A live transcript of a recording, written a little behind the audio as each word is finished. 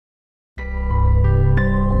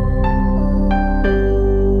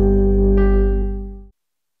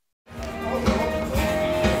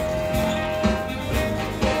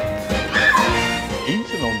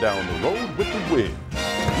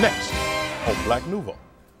Black Nouveau.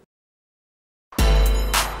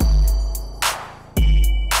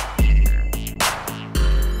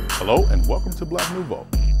 Hello and welcome to Black Nouveau.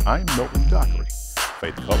 I'm Milton Dockery.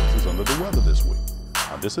 Faithe Colors is under the weather this week.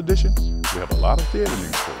 On this edition, we have a lot of theater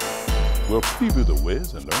news for you. We'll preview The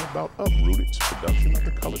Wiz and learn about Uprooted's production of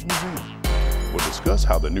the Colors Museum. We'll discuss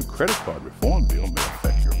how the new credit card reform bill may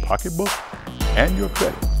affect your pocketbook and your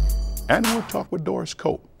credit. And we'll talk with Doris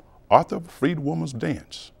Cope, author of Freed Woman's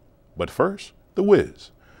Dance. But first, The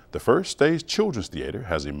Wiz. The First Stage Children's Theater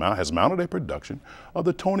has mounted a production of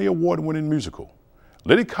the Tony Award-winning musical.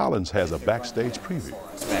 Liddy Collins has a backstage preview.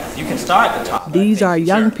 You can start at the top. These are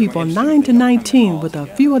young people 9 to 19 with a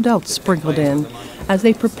few adults sprinkled in as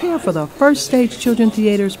they prepare for the First Stage Children's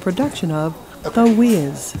Theater's production of The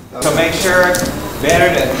Wiz. So make sure it's better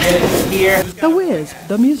to get it here. The Wiz,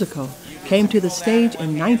 the musical, came to the stage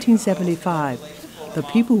in 1975. The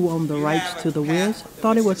people who owned the rights to The Wiz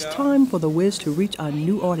thought it was time for The Wiz to reach a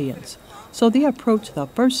new audience. So they approached the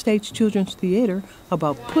First Stage Children's Theater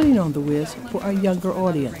about putting on The Wiz for a younger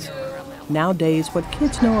audience. Nowadays, what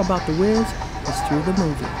kids know about The Wiz is through the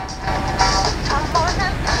movie.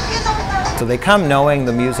 So they come knowing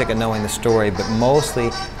the music and knowing the story, but mostly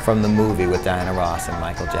from the movie with Diana Ross and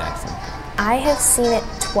Michael Jackson. I have seen it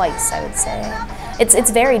twice, I would say.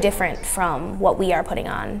 It's very different from what we are putting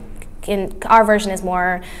on. Our version is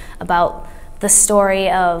more about the story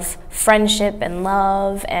of friendship and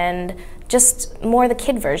love, and just more the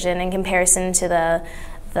kid version in comparison to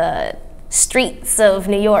the streets of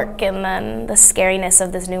New York and then the scariness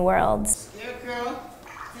of this new world.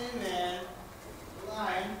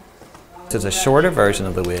 It's a shorter version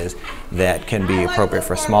of The Wiz that can be appropriate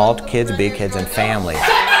for small kids, big kids, and families.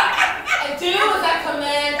 And do as I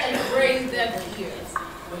command and raise them ears.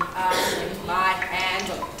 When I lay my hands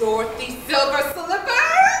on Dorothy's silver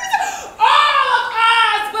slippers, all of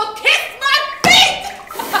us will kiss my feet!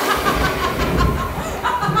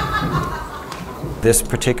 This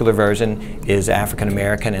particular version is African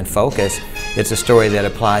American in focus. It's a story that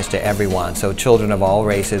applies to everyone, so children of all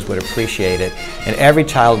races would appreciate it. And every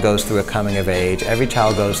child goes through a coming of age. Every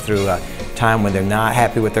child goes through a time when they're not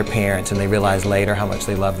happy with their parents and they realize later how much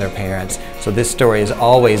they love their parents. So this story is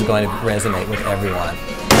always going to resonate with everyone.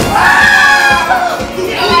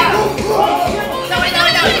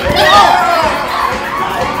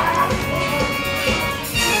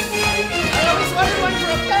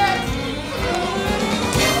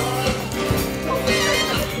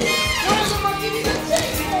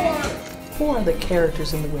 Who are the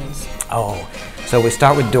characters in The Wiz? Oh, so we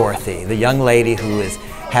start with Dorothy, the young lady who is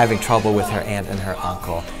having trouble with her aunt and her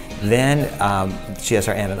uncle. Then she has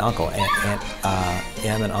her aunt and uncle, Aunt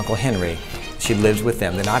Em and Uncle Henry. She lives with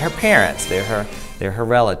them. They're not her parents, they're her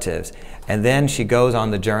relatives. And then she goes on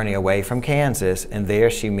the journey away from Kansas, and there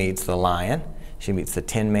she meets the lion, she meets the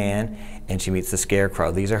Tin Man, and she meets the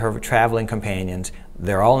Scarecrow. These are her traveling companions.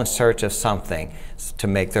 They're all in search of something to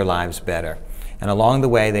make their lives better. And along the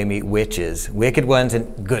way, they meet witches, wicked ones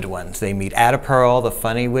and good ones. They meet Ada Pearl, the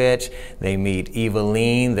funny witch. They meet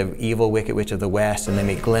Eveline, the evil wicked witch of the West. And they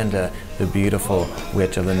meet Glinda, the beautiful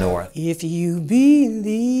witch of the North. If you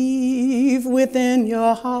believe within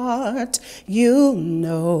your heart, you'll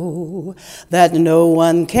know that no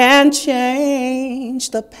one can change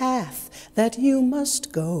the path that you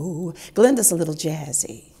must go. Glinda's a little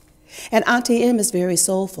jazzy. And Auntie Em is very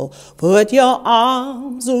soulful. Put your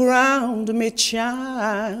arms around me,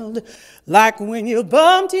 child, like when you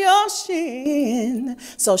bumped your shin.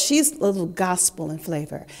 So she's a little gospel in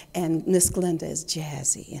flavor, and Miss Glinda is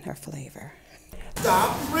jazzy in her flavor.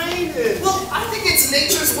 Stop raining! Well, I think it's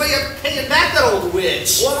nature's way of paying back that old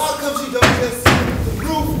witch. Well, how come she don't just the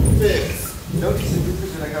roof fix? Don't you see the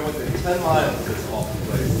picture I got within 10 miles of this awful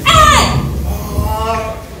place?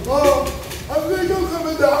 I think I'm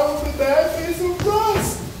coming down with a bad case of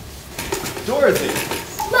rust. Dorothy.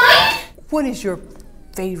 What is your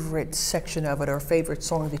favorite section of it, or favorite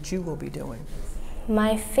song that you will be doing?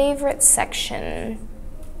 My favorite section,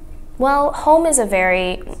 well, home is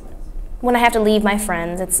when I have to leave my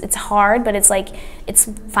friends, it's hard, but it's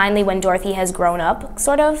finally when Dorothy has grown up,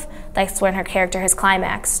 sort of. That's when her character has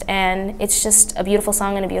climaxed, and it's just a beautiful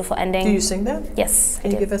song and a beautiful ending. Do you sing that? Yes,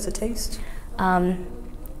 Can you give us a taste?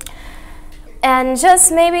 And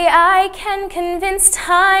just maybe I can convince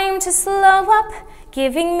time to slow up,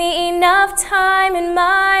 giving me enough time in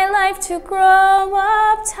my life to grow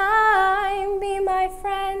up. Time, be my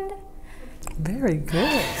friend. Very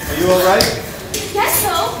good. Are you all right? Guess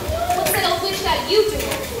so. What's that old witch got you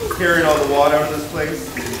doing? Carrying all the water out of this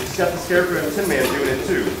place. She's got the Scarecrow and the Tin Man doing it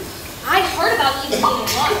too. I heard about you being in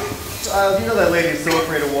water. You know that lady is so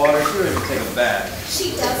afraid of water, she doesn't even take a bath.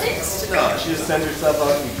 She doesn't? No, she just sends herself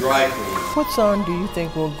out to be dry cleaned. What song do you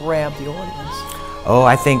think will grab the audience? Oh,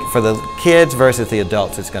 I think for the kids versus the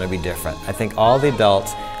adults, it's going to be different. I think all the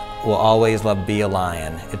adults will always love Be a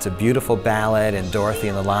Lion. It's a beautiful ballad, and Dorothy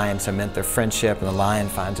and the lion cement their friendship, and the lion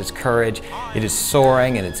finds its courage. It is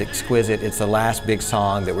soaring and it's exquisite. It's the last big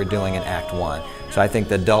song that we're doing in Act 1. So I think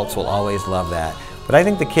the adults will always love that. But I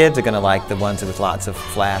think the kids are going to like the ones with lots of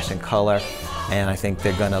flash and color, and I think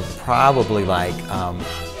they're going to probably like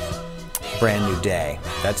Brand New Day.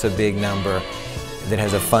 That's a big number that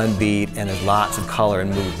has a fun beat and there's lots of color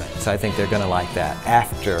and movement. So I think they're going to like that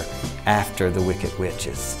after the Wicked Witch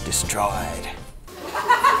is destroyed.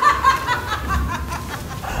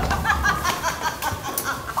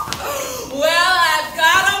 Well, I've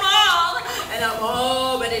got them all, and I'm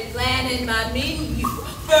already planning my menu.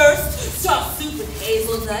 First, soft soup with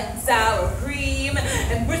hazelnut and sour cream,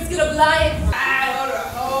 and brisket of lion fried on her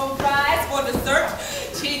home fries. For dessert,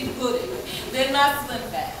 cheese pudding. Then my slim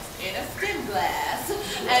fast in a stem glass.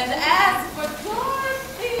 And as for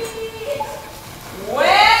Dorothy,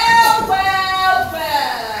 well,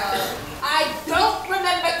 I don't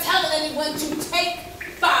remember telling anyone to take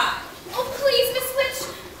 5. Oh, please, Miss Witch.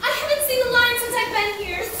 I haven't seen the lion since I've been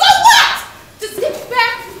here. So what? Just get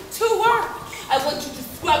back to work. I want you to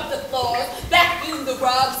scrub the floors, vacuum the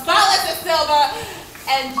rugs, polish the silver,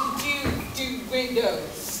 and you do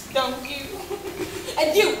windows, don't you?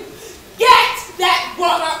 And you, get that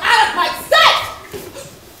water out of my sight!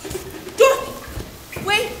 Dorothy,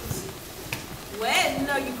 wait. When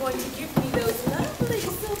are you going to give me those lovely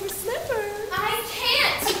silver slippers? I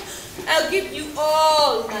can't. I'll give you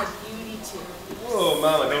all my beauty tips. Oh,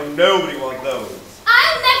 Mama, don't nobody want those.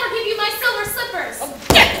 I'll never give you my silver slippers. Oh,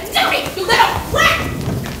 get the dirty, you little rat!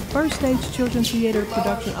 First Stage Children's Theater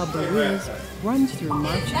production of The Wiz runs through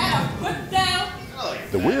March. Now, put down.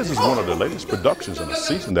 The Wiz is one of the latest productions in a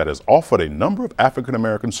season that has offered a number of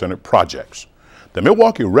African-American-centered projects. The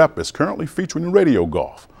Milwaukee Rep is currently featuring Radio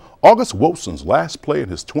Golf, August Wilson's last play in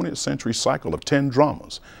his 20th century cycle of 10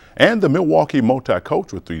 dramas, and the Milwaukee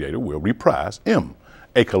Multicultural Theater will reprise M,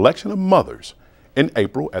 a collection of mothers, in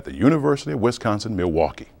April at the University of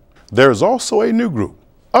Wisconsin-Milwaukee. There is also a new group,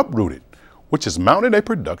 Uprooted, which is mounting a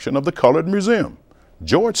production of the Colored Museum,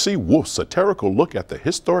 George C. Wolfe's satirical look at the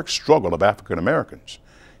historic struggle of African Americans.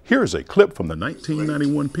 Here's a clip from the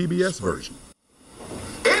 1991 PBS version.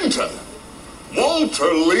 Enter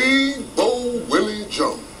Walter Lee Bo Willie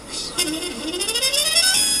Jones,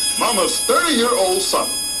 Mama's 30-year-old son.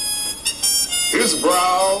 His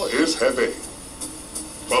brow is heavy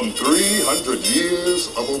from 300 years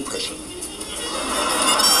of oppression.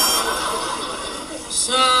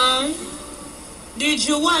 Son, did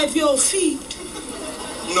you wipe your feet?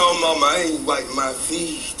 No, Mama, I ain't wiped my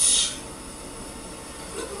feet.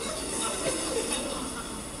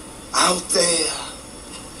 Out there.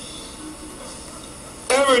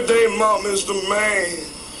 Every day, Mama is the man.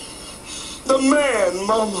 The man,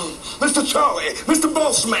 Mama. Mr. Charlie, Mr.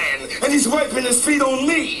 Boss Man. And he's wiping his feet on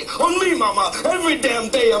me, Mama, every damn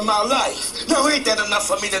day of my life. Now, ain't that enough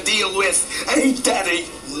for me to deal with? Ain't that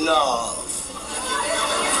enough?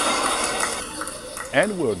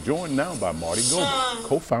 And we're joined now by Marti Gobel,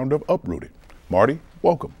 co-founder of Uprooted. Marti,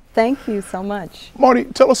 welcome. Thank you so much. Marti,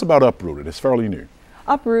 tell us about Uprooted. It's fairly new.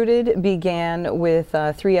 Uprooted began with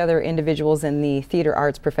 3 other individuals in the theater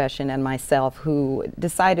arts profession and myself who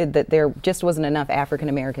decided that there just wasn't enough African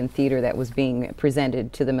American theater that was being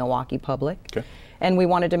presented to the Milwaukee public. Okay. And we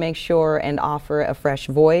wanted to make sure and offer a fresh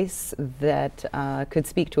voice that could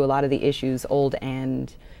speak to a lot of the issues, old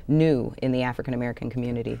and new, in the African American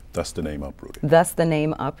community. Thus the name Uprooted. Thus the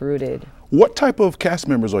name Uprooted. What type of cast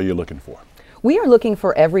members are you looking for? We are looking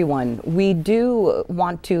for everyone. We do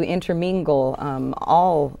want to intermingle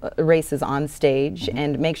all races on stage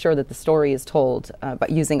and make sure that the story is told by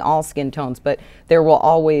using all skin tones, but there will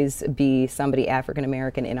always be somebody African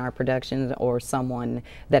American in our productions or someone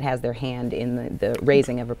that has their hand in the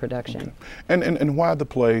raising of a production. Okay. And why the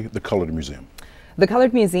play The Colored Museum? The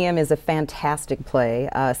Colored Museum is a fantastic play,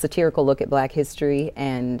 a satirical look at Black history,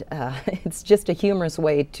 and it's just a humorous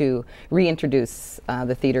way to reintroduce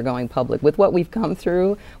the theater-going public with what we've come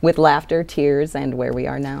through, with laughter, tears, and where we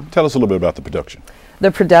are now. Tell us a little bit about the production.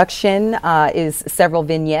 The production is several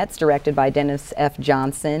vignettes directed by Dennis F.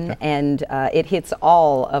 Johnson, and it hits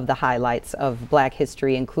all of the highlights of Black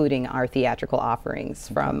history, including our theatrical offerings,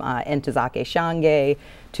 from Ntozake Shange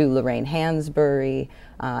to Lorraine Hansberry.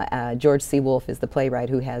 George C. Wolfe is the playwright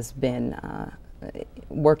who has been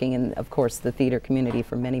working in, of course, the theater community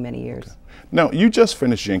for many, many years. Okay. Now, you just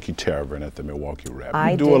finished Yankee Tavern at the Milwaukee Rep.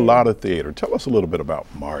 I You do did. a lot of theater. Tell us a little bit about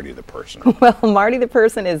Marty the person. Well, Marty the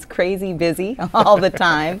person is crazy busy all the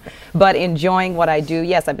time, but enjoying what I do.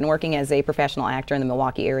 Yes, I've been working as a professional actor in the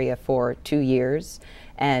Milwaukee area for 2 years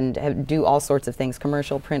and do all sorts of things,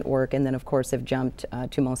 commercial, print work, and then of course have jumped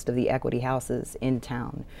to most of the equity houses in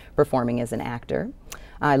town performing as an actor.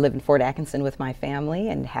 I live in Fort Atkinson with my family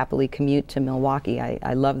and happily commute to Milwaukee.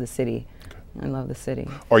 I love the city. I love the city.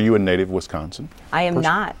 Are you a native Wisconsin? I am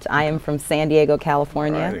not. I am from San Diego,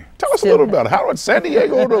 California. Alrighty. Tell us a little about how San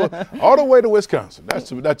Diego all the way to Wisconsin.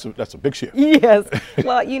 That's a big shift. Yes.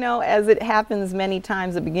 Well, you know, as it happens many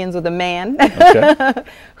times, it begins with a man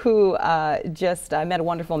who I met a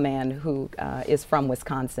wonderful man who is from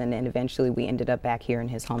Wisconsin, and eventually we ended up back here in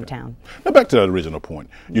his hometown. Now back to that original point.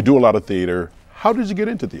 You do a lot of theater. How did you get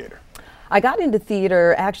into theater? I got into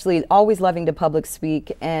theater actually always loving to public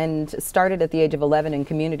speak, and started at the age of 11 in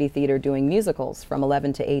community theater doing musicals from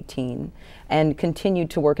 11 to 18, and continued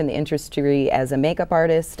to work in the industry as a makeup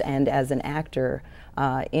artist and as an actor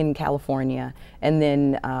in California, and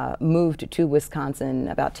then moved to Wisconsin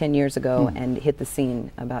about 10 years ago and hit the scene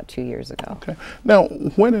about 2 years ago. Okay. Now,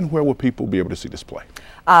 when and where will people be able to see this play?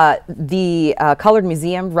 The Colored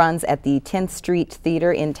Museum runs at the 10th Street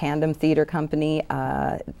Theater in Tandem Theater Company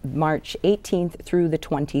March 18th through the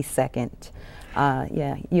 22nd.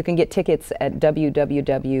 Yeah, you can get tickets at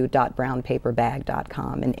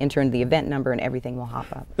www.brownpaperbag.com and enter in the event number and everything will hop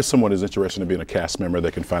up. If someone is interested in being a cast member,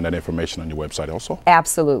 they can find that information on your website also?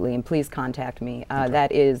 Absolutely, and please contact me.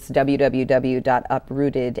 That is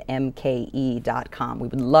www.uprootedmke.com. We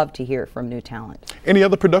would love to hear from new talent. Any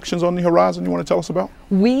other productions on the horizon you want to tell us about?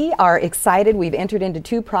 We are excited. We've entered into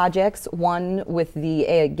 2 projects, one with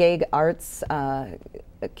the Gag Arts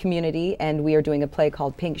community, and we are doing a play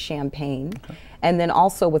called Pink Champagne. Okay. And then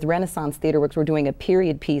also with Renaissance Theater Works, we're doing a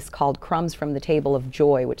period piece called Crumbs from the Table of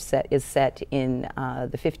Joy, which is set in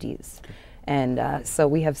the 50s. Okay. And so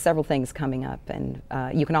we have several things coming up, and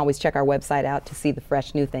you can always check our website out to see the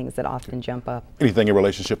fresh new things that often jump up. Anything in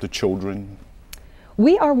relationship to children?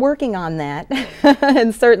 We are working on that,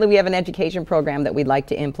 and certainly we have an education program that we'd like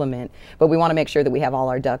to implement, but we want to make sure that we have all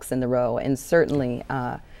our ducks in the row, and certainly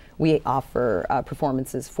we offer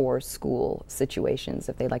performances for school situations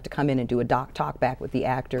if they'd like to come in and do a talk back with the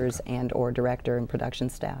actors and or director and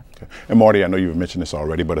production staff. Okay. And Marty, I know you've mentioned this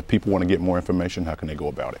already, but if people want to get more information, how can they go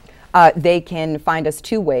about it? They can find us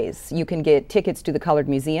 2 ways. You can get tickets to the Colored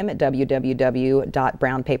Museum at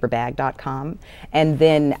www.brownpaperbag.com, and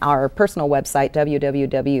then our personal website,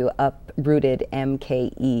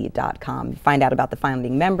 www.uprootedmke.com. Find out about the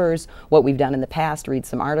founding members, what we've done in the past, read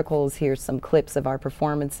some articles, hear some clips of our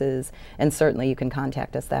performances, and certainly you can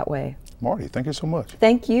contact us that way. Marty, thank you so much.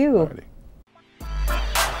 Thank you. Alrighty.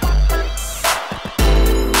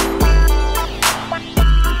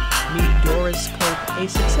 Meet Doris Cope, a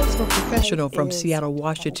successful professional from Seattle,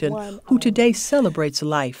 Washington, who today celebrates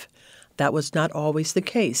life. That was not always the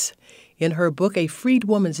case. In her book, A Freed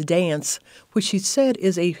Woman's Dance, which she said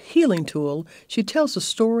is a healing tool, she tells the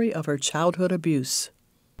story of her childhood abuse.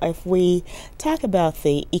 If we talk about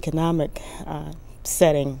the economic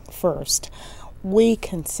setting first, we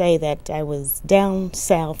can say that I was down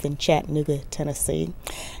south in Chattanooga, Tennessee,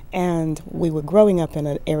 and we were growing up in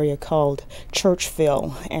an area called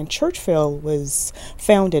Churchville, and Churchville was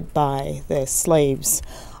founded by the slaves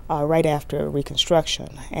right after Reconstruction,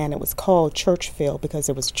 and it was called Churchville because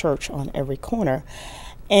there was church on every corner,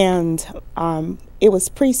 and it was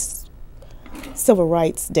pre-civil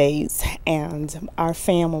rights days, and our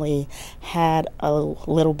family had a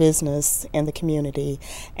little business in the community,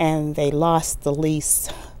 and they lost the lease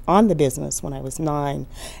on the business when I was 9,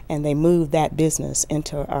 and they moved that business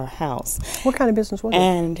into our house. What kind of business was it?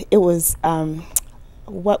 And it was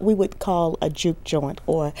what we would call a juke joint,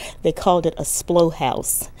 or they called it a splo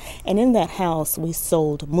house. And in that house, we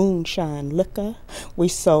sold moonshine liquor, we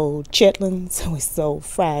sold chitlins, we sold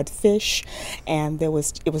fried fish, and it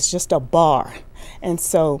was just a bar. And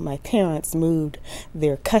so my parents moved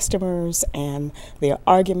their customers and their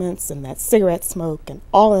arguments and that cigarette smoke and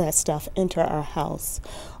all of that stuff into our house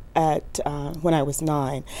at when I was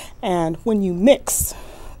 9. And when you mix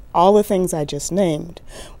all the things I just named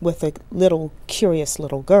with a little curious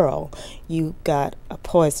little girl, you got a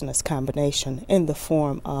poisonous combination in the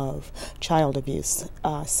form of child abuse,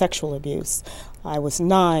 sexual abuse. I was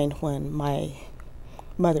 9 when my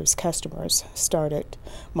mother's customers started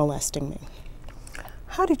molesting me.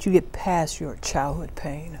 How did you get past your childhood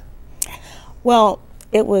pain? Well,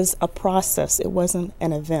 it was a process. It wasn't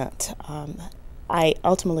an event. I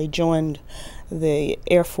ultimately joined the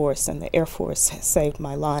Air Force, and the Air Force saved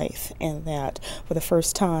my life, and that for the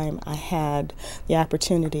first time I had the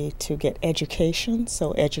opportunity to get education.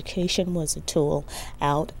 So education was a tool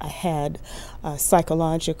out. I had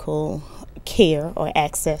psychological care or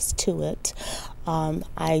access to it.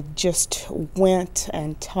 I just went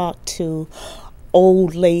and talked to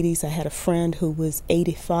old ladies. I had a friend who was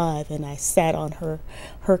 85, and I sat on her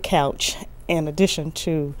couch in addition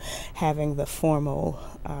to having the formal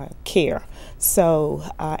care. So,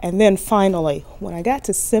 and then finally, when I got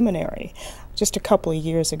to seminary, just a couple of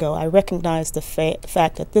years ago, I recognized the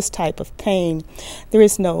fact that this type of pain, there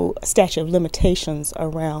is no statute of limitations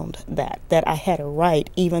around that I had a right,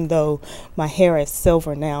 even though my hair is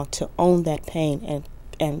silver now, to own that pain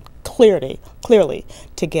and clearly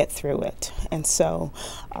to get through it. And so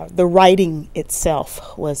the writing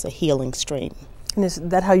itself was a healing stream. And is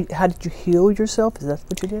that how did you heal yourself? Is that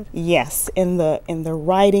what you did? Yes, in the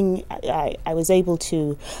writing, I was able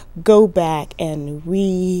to go back and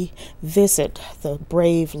revisit the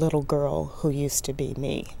brave little girl who used to be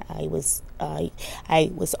me. I was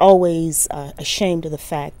always ashamed of the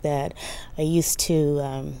fact that I used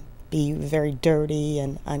to be very dirty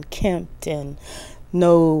and unkempt, and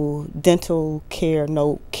no dental care,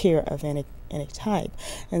 no care of any type.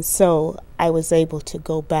 And so I was able to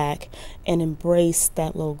go back and embrace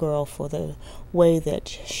that little girl for the way that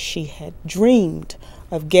she had dreamed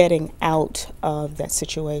of getting out of that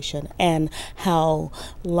situation, and how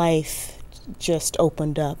life just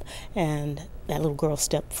opened up and that little girl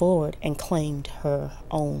stepped forward and claimed her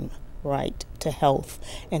own right to health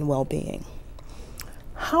and well-being.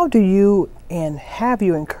 How do you and have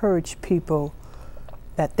you encouraged people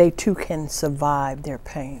that they too can survive their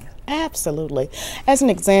pain? Absolutely. As an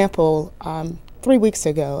example, 3 weeks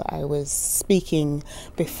ago I was speaking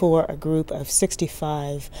before a group of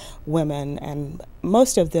 65 women, and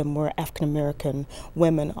most of them were African American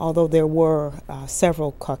women, although there were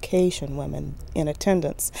several Caucasian women in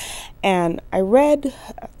attendance. And I read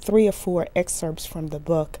 3 or 4 excerpts from the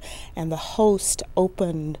book, and the host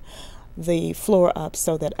opened the floor up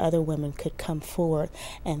so that other women could come forward,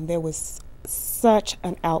 and there was such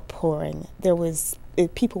an outpouring.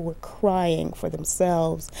 People were crying for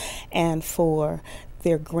themselves and for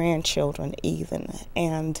their grandchildren even.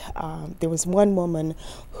 And there was one woman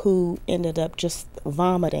who ended up just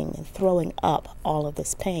vomiting and throwing up all of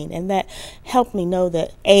this pain. And that helped me know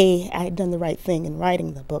that A, I had done the right thing in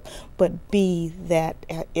writing the book, but B, that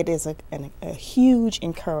it is a huge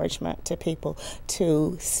encouragement to people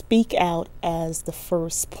to speak out as the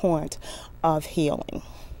first point of healing.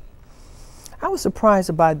 I was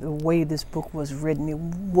surprised by the way this book was written. It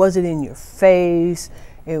wasn't in your face.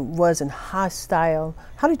 It wasn't hostile.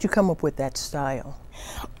 How did you come up with that style?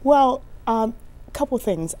 Well, a couple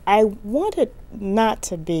things. I wanted not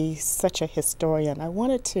to be such a historian. I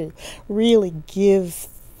wanted to really give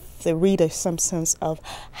the reader some sense of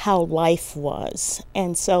how life was.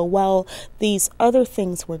 And so while these other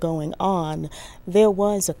things were going on, there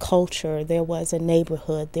was a culture, there was a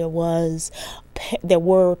neighborhood, there were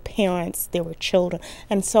parents, there were children.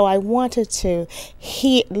 And so I wanted to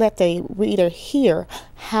let the reader hear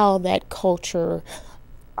how that culture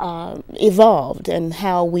evolved, and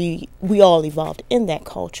how we all evolved in that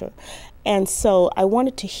culture. And so I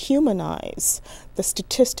wanted to humanize the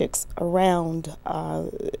statistics around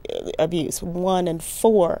abuse. 1 in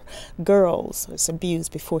 4 girls is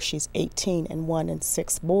abused before she's 18, and 1 in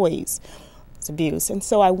 6 boys is abused. And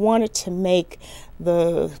so I wanted to make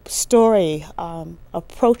the story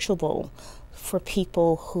approachable for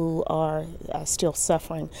people who are still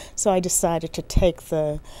suffering. So I decided to take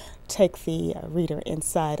the reader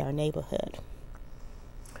inside our neighborhood.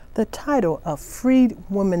 The title of Freed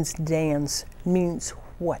Woman's Dance means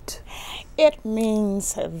what? It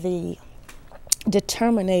means the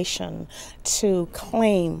determination to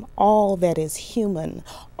claim all that is human,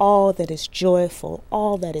 all that is joyful,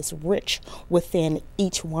 all that is rich within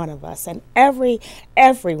each one of us. And every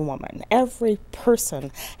woman, every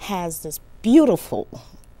person has this beautiful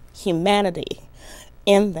humanity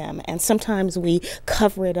in them, and sometimes we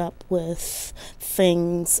cover it up with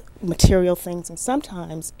things, material things, and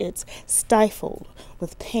sometimes it's stifled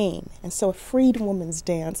with pain. And so a freed woman's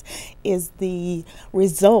dance is the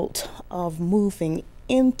result of moving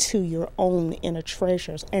into your own inner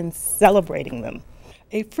treasures and celebrating them.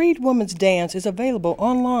 A Freed Woman's Dance is available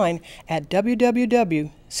online at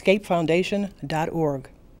www.scapefoundation.org.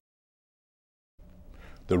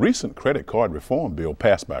 The recent credit card reform bill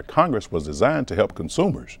passed by Congress was designed to help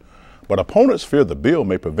consumers, but opponents fear the bill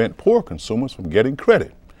may prevent poor consumers from getting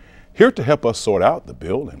credit. Here to help us sort out the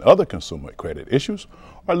bill and other consumer credit issues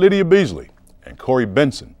are Lydia Beasley and Corey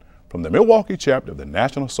Benson from the Milwaukee chapter of the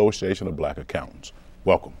National Association of Black Accountants.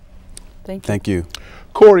 Welcome. Thank you. Thank you.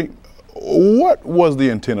 Corey, what was the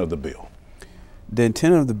intent of the bill? The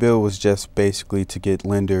intent of the bill was just basically to get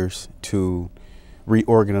lenders to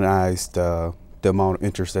reorganize the amount of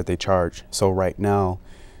interest that they charge. So right now,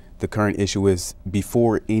 the current issue is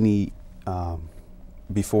before a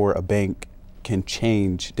bank can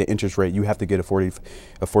change the interest rate, you have to get a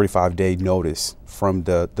 45-day notice from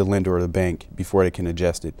the lender or the bank before they can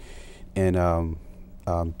adjust it. And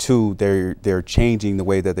two, they're changing the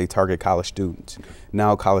way that they target college students. Okay.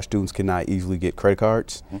 Now college students cannot easily get credit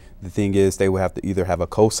cards. Mm-hmm. The thing is, they will have to either have a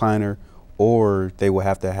co-signer or they will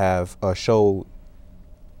have to have show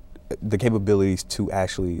the capabilities to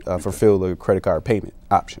actually fulfill the credit card payment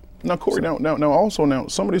option. Now, Corey, now,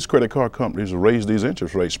 some of these credit card companies raised these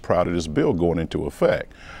interest rates prior to this bill going into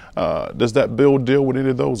effect. Does that bill deal with any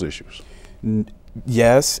of those issues?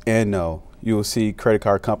 Yes and no. You will see credit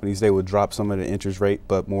card companies, they will drop some of the interest rate,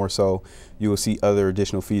 but more so, you will see other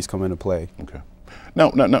additional fees come into play. Okay. Now,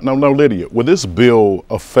 Lydia, will this bill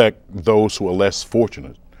affect those who are less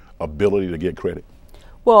fortunate ability to get credit?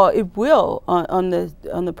 Well, it will on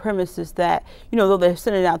the premises that, though they're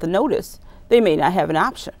sending out the notice, they may not have an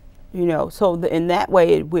option, so in that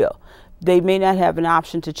way it will. They may not have an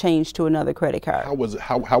option to change to another credit card.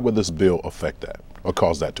 How would this bill affect that or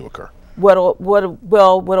cause that to occur?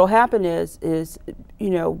 What'll happen is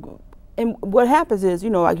and what happens is,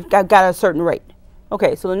 I got a certain rate.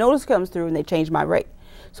 Okay, so the notice comes through and they change my rate.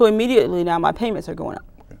 So immediately now my payments are going up.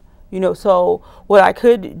 Okay. So what I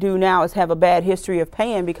could do now is have a bad history of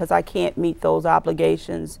paying because I can't meet those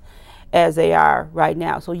obligations as they are right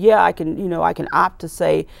now. So yeah, I can opt to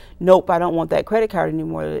say, nope, I don't want that credit card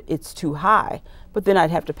anymore. It's too high, but then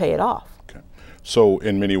I'd have to pay it off. So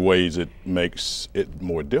in many ways, it makes it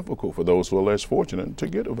more difficult for those who are less fortunate to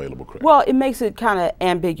get available credit. Well, it makes it kind of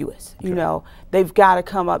ambiguous. Okay. They've got to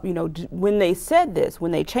come up, when they said this, when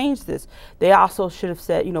they changed this, they also should have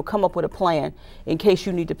said, come up with a plan in case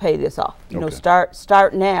you need to pay this off.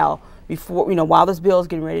 Start now before, while this bill is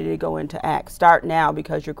getting ready to go into act. Start now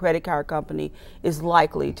because your credit card company is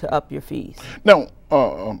likely to up your fees. Now,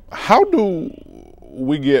 how do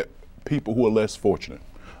we get people who are less fortunate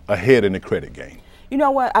ahead in the credit game? You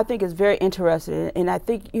know what? I think it's very interesting, and I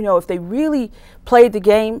think, if they really played the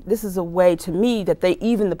game, this is a way to me that they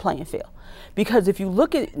even the playing field. Because if you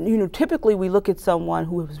look at, typically we look at someone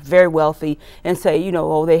who is very wealthy and say,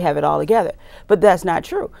 oh, they have it all together. But that's not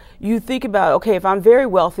true. You think about, okay, if I'm very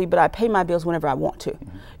wealthy, but I pay my bills whenever I want to.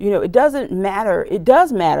 Mm-hmm. It doesn't matter. It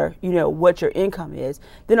does matter, what your income is.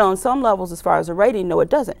 Then on some levels, as far as a rating, no, it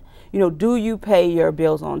doesn't. Do you pay your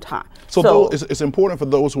bills on time? So it's important for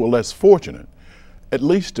those who are less fortunate, at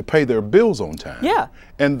least to pay their bills on time. Yeah.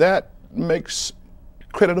 And that makes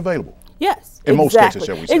credit available. Yes. In most cases,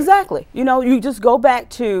 shall we say. Exactly. You just go back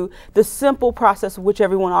to the simple process of which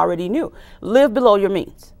everyone already knew. Live below your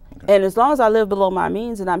means. Okay. And as long as I live below my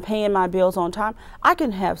means and I'm paying my bills on time, I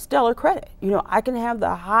can have stellar credit. I can have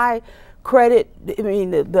the high credit. I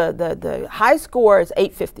mean, the high score is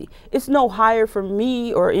 850. It's no higher for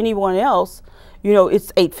me or anyone else.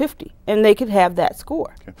 It's 850, and they could have that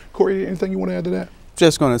score. Okay. Corey, anything you want to add to that?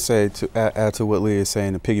 Just going to say, to add to what Leah is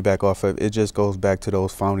saying, to piggyback off of it, just goes back to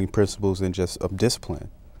those founding principles and just of discipline.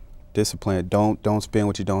 Discipline. Don't spend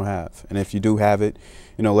what you don't have, and if you do have it,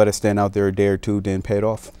 let it stand out there a day or two, then pay it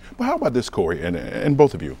off. But how about this, Corey, and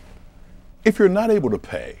both of you? If you're not able to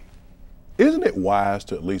pay, isn't it wise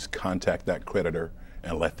to at least contact that creditor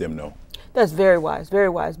and let them know? That's very wise,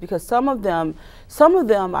 because some of them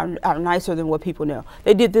are nicer than what people know.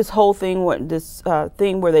 They did this whole thing,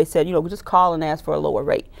 thing where they said, just call and ask for a lower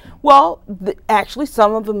rate. Well, actually,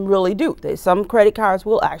 some of them really do. Some credit cards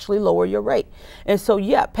will actually lower your rate. And so,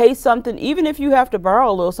 yeah, pay something, even if you have to borrow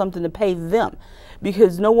a little something to pay them,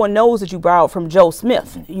 because no one knows that you borrowed from Joe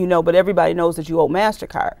Smith, but everybody knows that you owe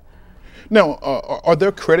MasterCard. Now, are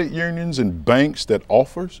there credit unions and banks that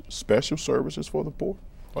offer special services for the poor?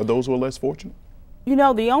 Or those who are less fortunate?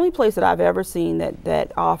 The only place that I've ever seen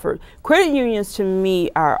that offered, credit unions to me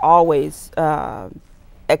are always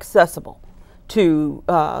accessible to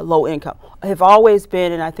low income. Have always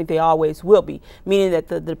been, and I think they always will be, meaning that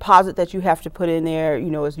the deposit that you have to put in there,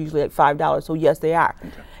 is usually like $5. So yes, they are.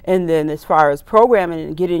 Okay. And then as far as programming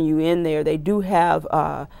and getting you in there, they do have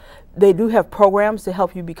programs to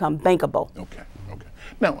help you become bankable. Okay.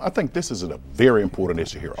 Now, I think this is a very important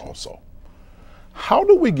issue here also. How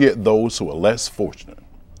do we get those who are less fortunate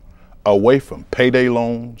away from payday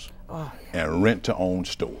loans and rent-to-own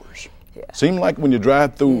stores? Yeah. Seem like when you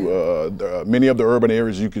drive through many of the urban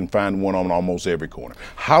areas, you can find one on almost every corner.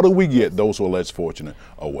 How do we get those who are less fortunate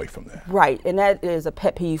away from that? Right, and that is a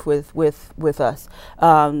pet peeve with us,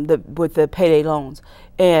 with the payday loans.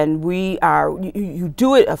 And you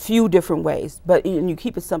do it a few different ways, but you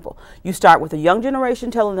keep it simple. You start with the young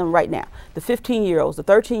generation, telling them right now, the 15-year-olds, the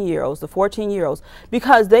 13-year-olds, the 14-year-olds,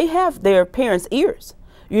 because they have their parents' ears.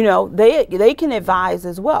 You know, they can advise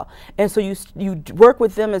as well. And so you work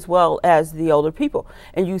with them as well as the older people.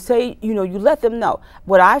 And you say, you know, you let them know.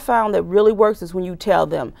 What I found that really works is when you tell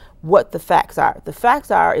them what the facts are. The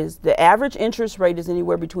facts is the average interest rate is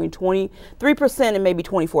anywhere between 23% and maybe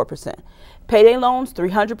 24%. Payday loans,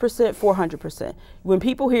 300%, 400%. When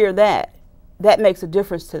people hear that, that makes a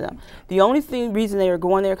difference to them. The only reason they are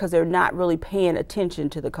going there because they're not really paying attention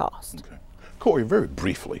to the cost. Okay. Corey, very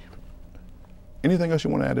briefly, anything else you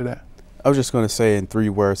want to add to that? I was just going to say in 3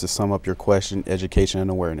 words to sum up your question: education and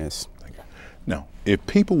awareness. Thank you. Now, if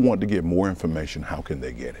people want to get more information, how can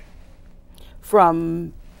they get it?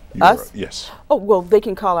 From us? Yes. Oh, well, they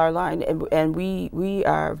can call our line, and we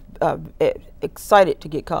are excited to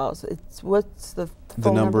get calls. What's the phone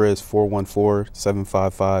The number is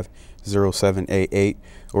 414-755-0788,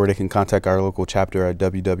 or they can contact our local chapter at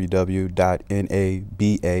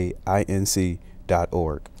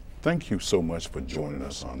www.nabainc.org. Thank you so much for joining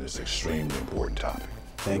us on this extremely important topic.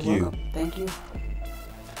 Thank You're you. welcome. Thank you.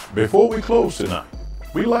 Before we close tonight,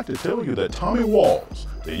 we'd like to tell you that Tommy Walls,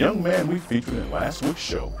 the young man we featured in last week's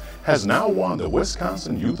show, has now won the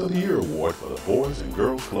Wisconsin Youth of the Year Award for the Boys and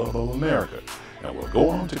Girls Club of America and will go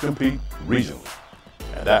on to compete regionally.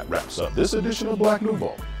 And that wraps up this edition of Black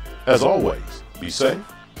Nouveau. As always, be safe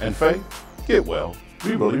and Faith, get well.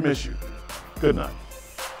 We really miss you. Good night.